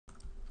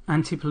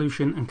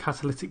Anti-pollution and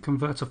catalytic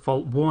converter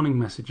fault warning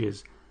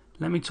messages.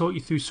 Let me talk you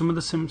through some of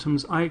the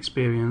symptoms I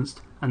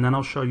experienced and then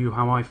I'll show you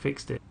how I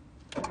fixed it.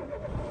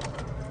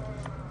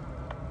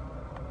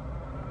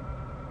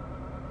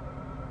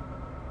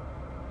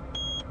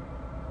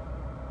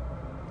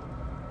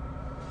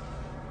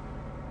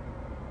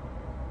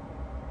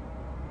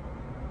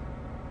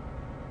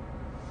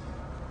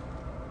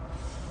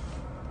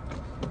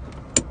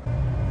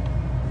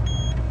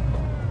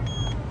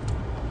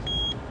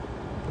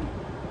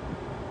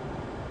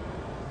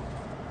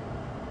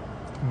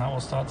 And that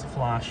will start to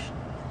flash.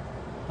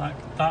 Like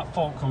that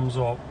fault comes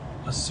up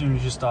as soon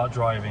as you start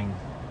driving.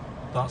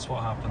 That's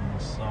what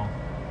happens. So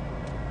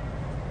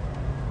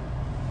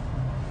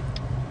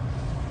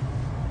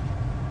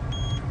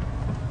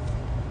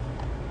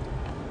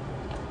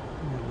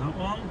and that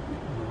one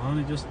will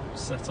only just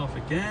set off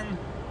again.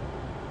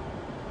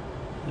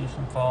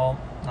 Pollution fault.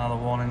 Now the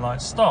warning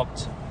light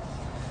stopped.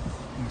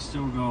 And we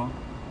still got.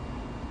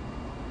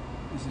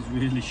 This is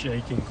really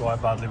shaking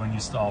quite badly when you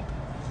stop.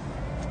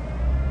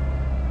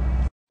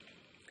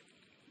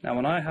 Now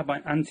when I had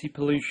my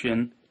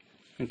anti-pollution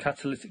and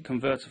catalytic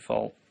converter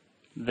fault,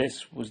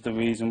 this was the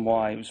reason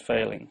why it was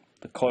failing,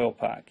 the coil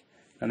pack.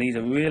 And these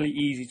are really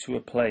easy to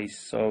replace,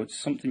 so it's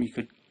something you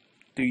could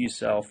do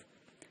yourself.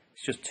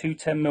 It's just two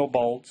 10mm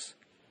bolts,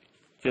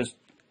 just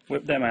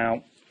whip them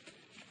out,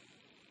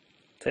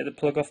 take the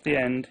plug off the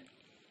end,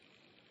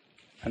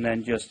 and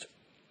then just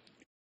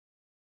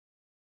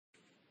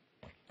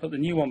put the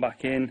new one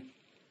back in,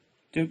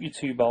 dupe your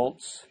 2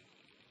 bolts,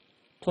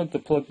 plug the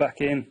plug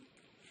back in,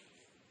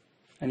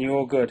 and you're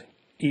all good.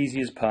 Easy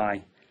as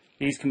pie.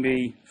 These can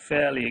be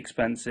fairly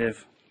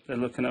expensive. They're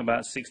looking at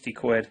about 60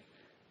 quid.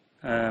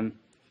 But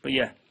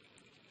yeah,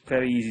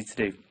 very easy to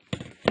do.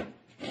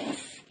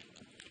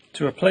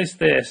 To replace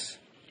this,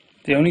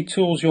 the only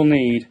tools you'll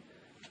need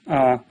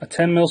are a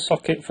 10mm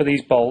socket for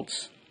these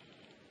bolts,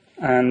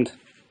 and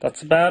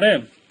that's about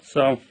it.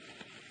 So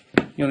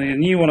you'll need a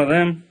new one of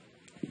them,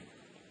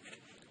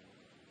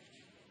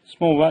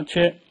 small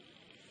ratchet,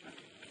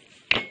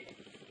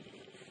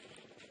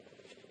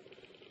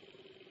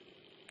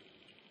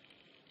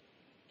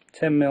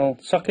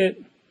 10mm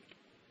socket,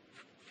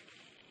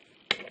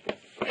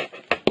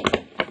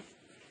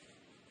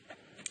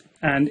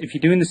 and if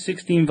you're doing the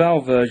 16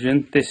 valve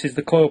version, this is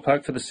the coil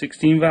pack for the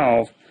 16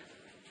 valve.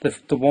 The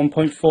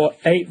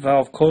 1.48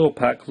 valve coil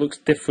pack looks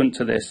different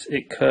to this.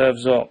 It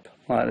curves up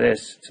like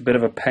this. It's a bit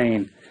of a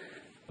pain,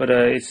 but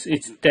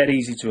it's dead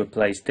easy to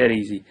replace, dead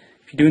easy.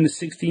 If you're doing the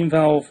 16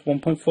 valve,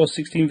 1.4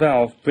 16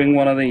 valve, bring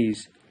one of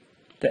these.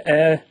 The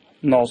air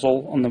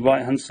nozzle on the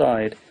right hand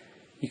side,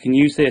 you can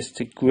use this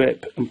to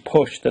grip and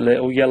push the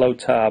little yellow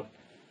tab.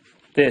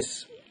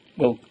 This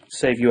will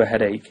save you a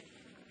headache.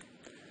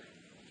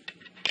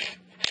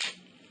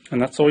 And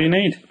that's all you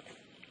need.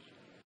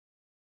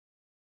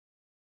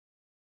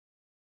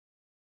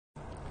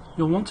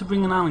 You'll want to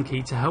bring an Allen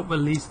key to help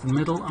release the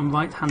middle and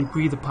right hand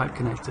breather pipe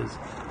connectors.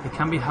 They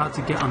can be hard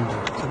to get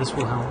under, so this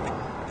will help.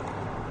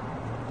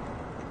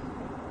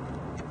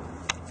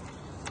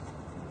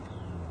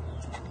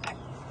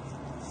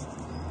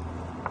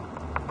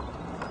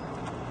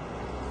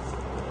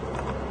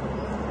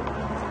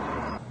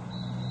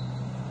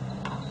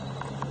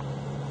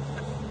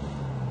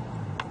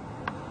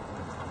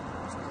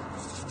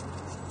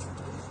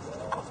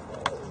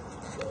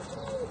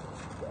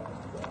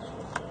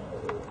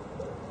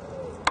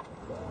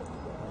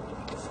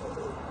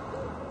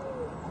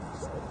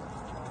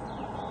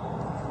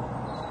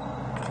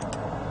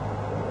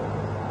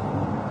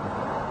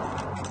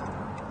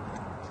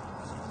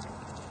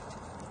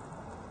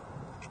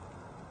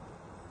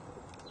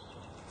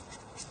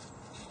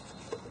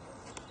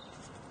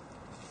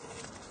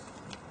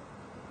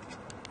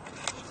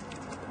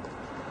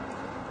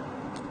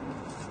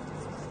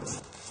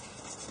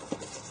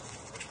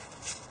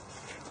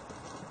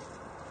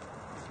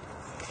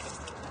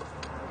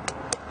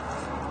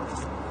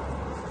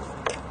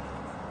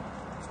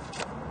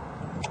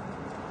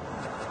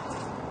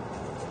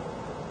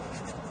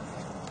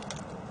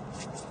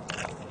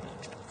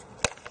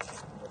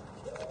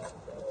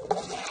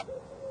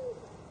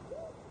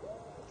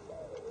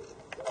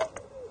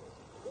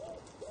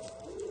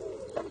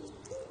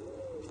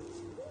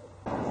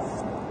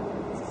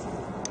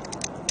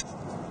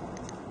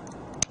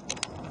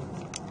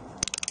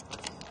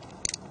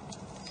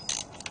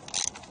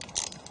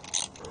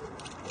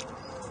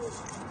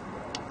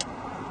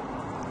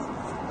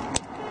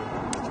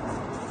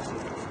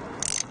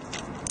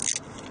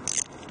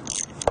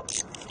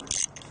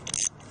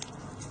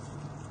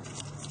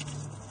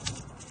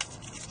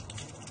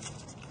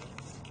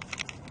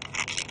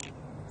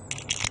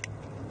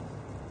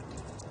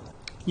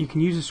 You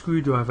can use a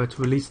screwdriver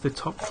to release the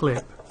top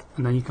clip,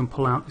 and then you can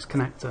pull out this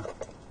connector.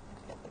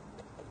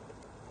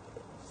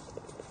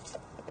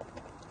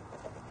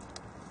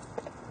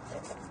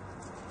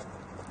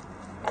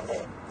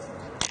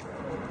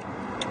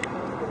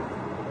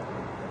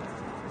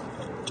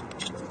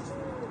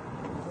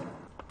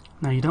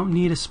 Now you don't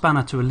need a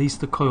spanner to release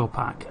the coil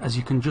pack, as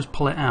you can just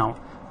pull it out,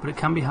 but it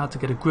can be hard to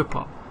get a grip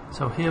up.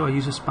 So here I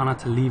use a spanner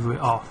to lever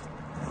it off.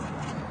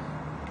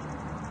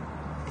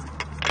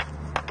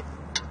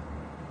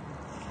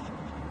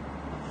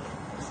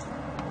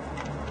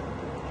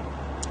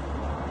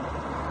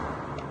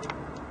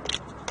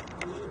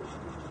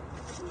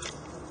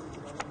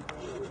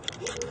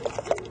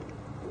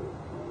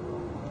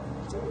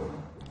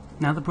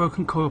 Now the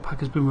broken coil pack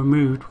has been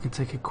removed, we can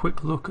take a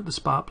quick look at the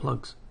spark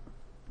plugs.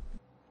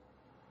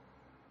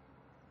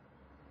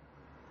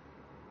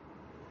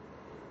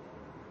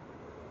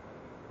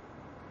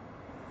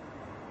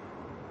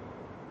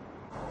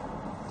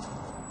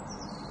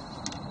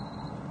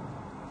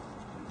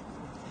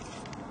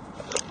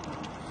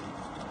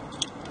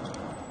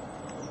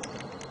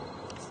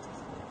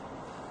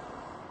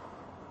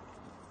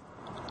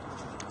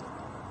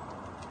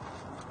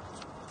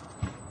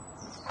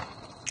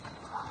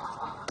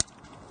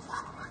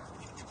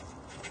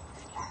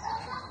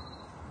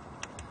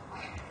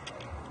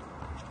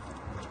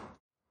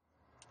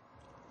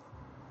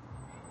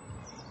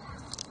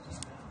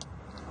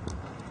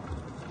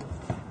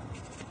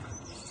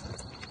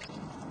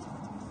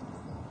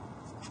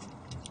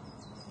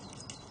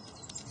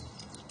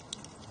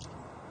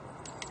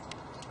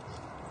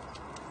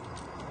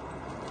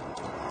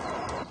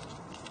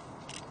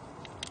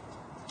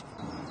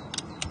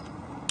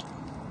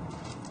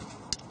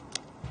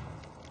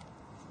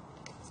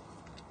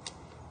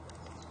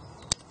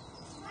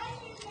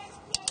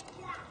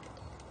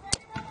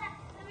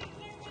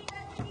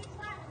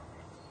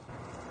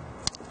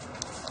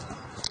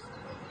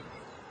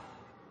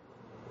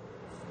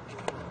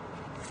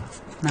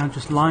 Now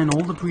just line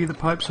all the breather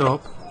pipes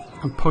up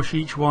and push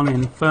each one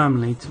in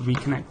firmly to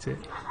reconnect it.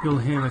 You'll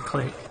hear a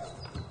click.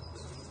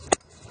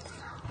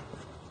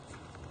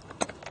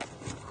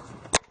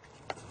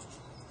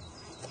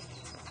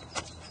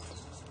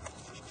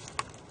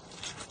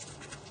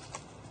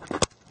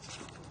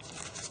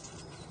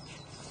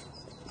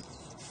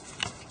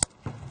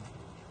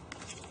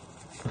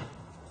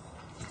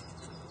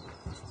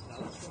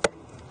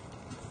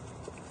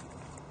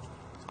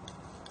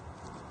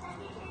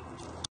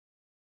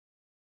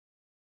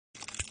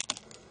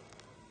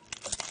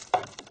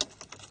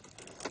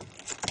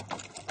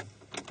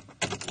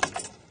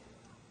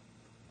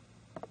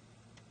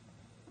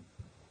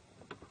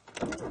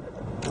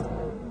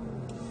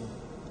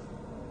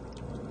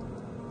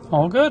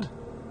 All good.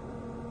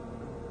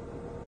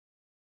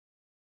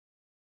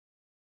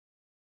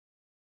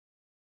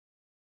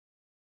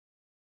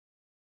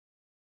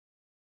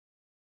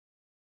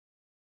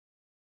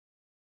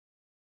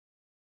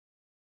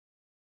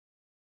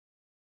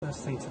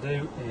 First thing to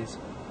do is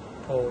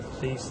pull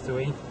these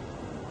three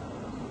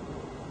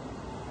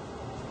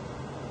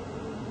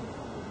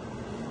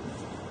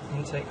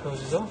intake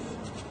hoses off.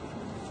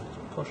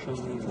 Push on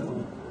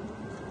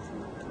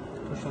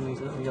these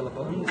little yellow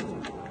buttons.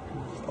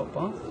 Pop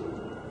off.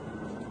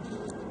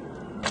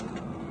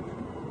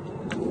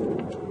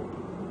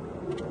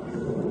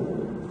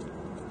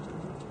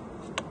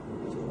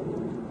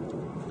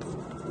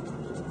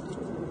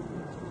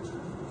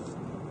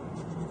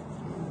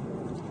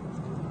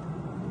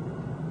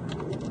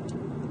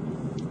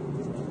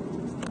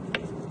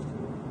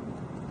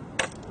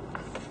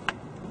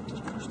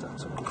 Just push that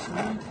to one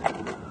side.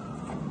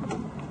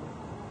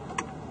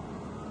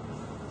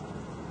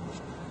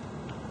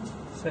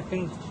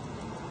 Second.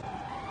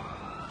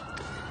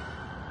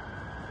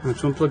 Now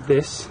to unplug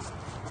this,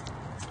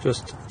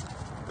 just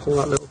pull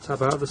that little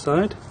tab out of the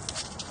side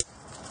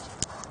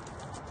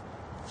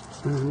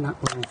and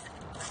that will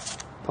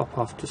pop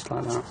off just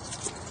like that.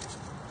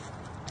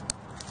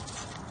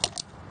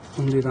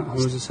 Undo that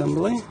hose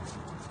assembly,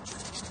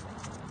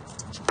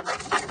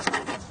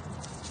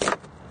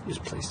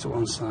 just place to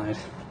one side,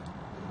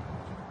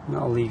 and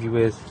that'll leave you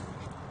with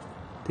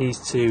these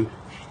two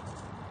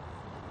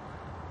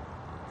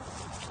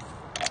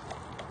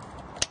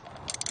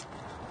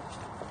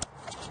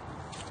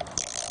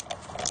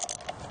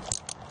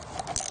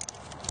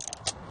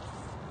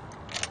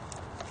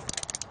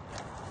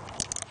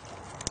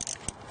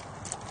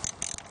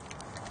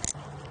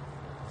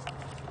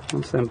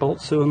once them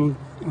bolts are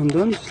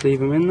undone, just leave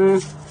them in there,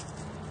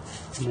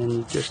 and then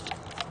you just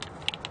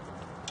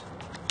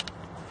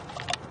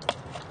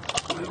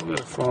a little bit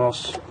of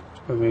force to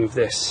remove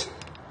this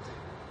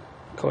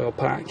coil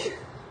pack.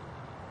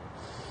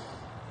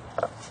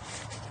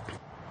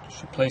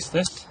 Just replace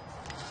this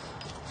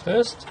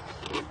first.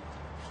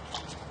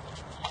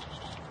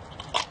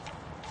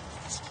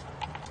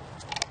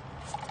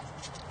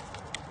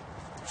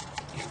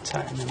 You can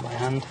tighten them by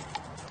hand.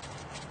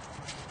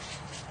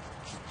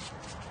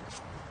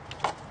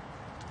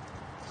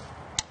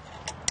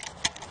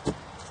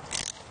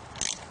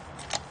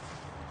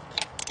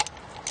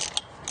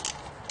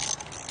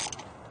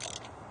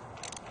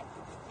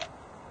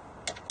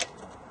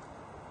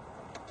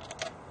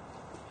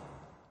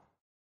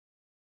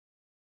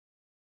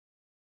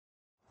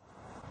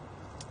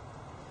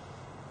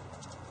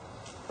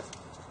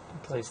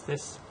 Place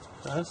this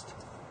first.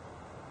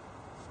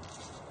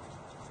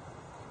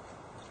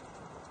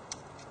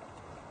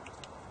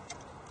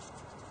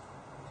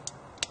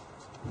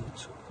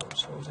 So put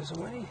hoses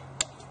away.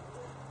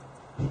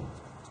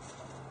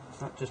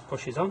 That just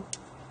pushes on.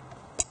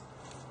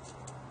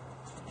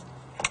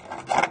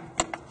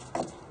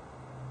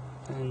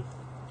 And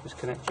just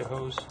connect your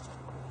hose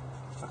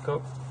back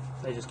up.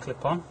 They just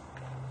clip on.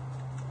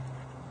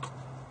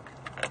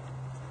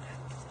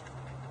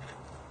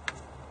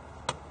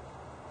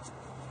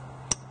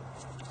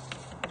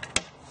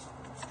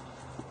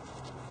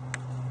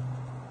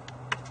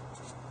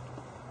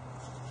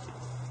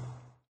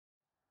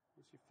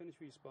 Once you've finished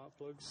with your spark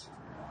plugs,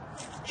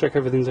 check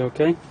everything's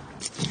okay.